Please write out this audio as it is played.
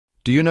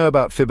Do you know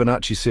about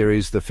Fibonacci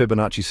series? The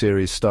Fibonacci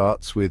series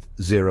starts with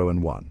 0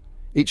 and 1.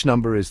 Each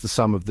number is the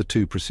sum of the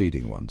two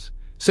preceding ones.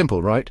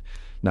 Simple, right?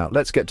 Now,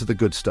 let's get to the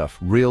good stuff,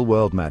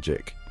 real-world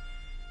magic.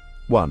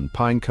 1.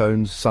 Pine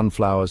cones,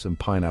 sunflowers, and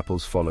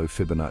pineapples follow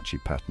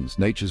Fibonacci patterns.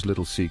 Nature's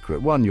little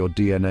secret. 1. Your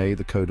DNA,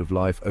 the code of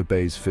life,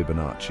 obeys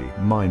Fibonacci.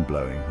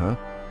 Mind-blowing, huh?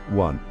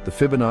 1. The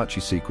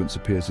Fibonacci sequence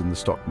appears in the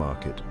stock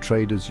market.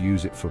 Traders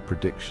use it for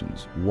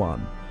predictions.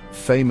 1.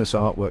 Famous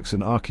artworks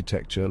and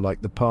architecture,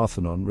 like the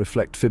Parthenon,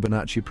 reflect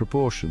Fibonacci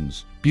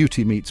proportions.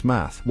 Beauty meets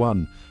math.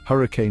 1.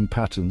 Hurricane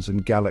patterns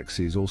and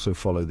galaxies also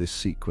follow this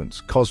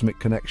sequence. Cosmic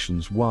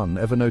connections. 1.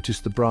 Ever notice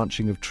the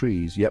branching of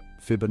trees? Yep,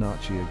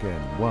 Fibonacci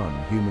again.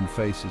 1. Human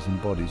faces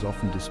and bodies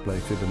often display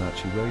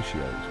Fibonacci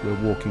ratios.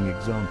 We're walking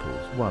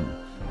examples. 1.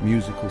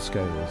 Musical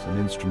scales and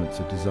instruments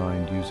are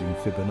designed using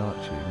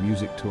Fibonacci.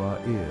 Music to our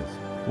ears.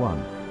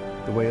 1.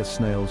 The way a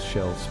snail's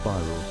shell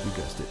spirals, you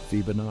guessed it,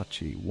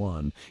 Fibonacci.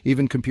 1.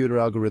 Even computer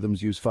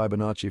algorithms use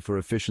Fibonacci for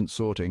efficient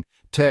sorting.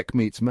 Tech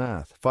meets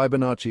math.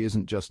 Fibonacci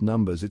isn't just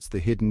numbers, it's the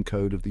hidden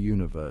code of the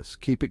universe.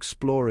 Keep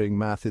exploring,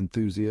 math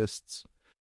enthusiasts.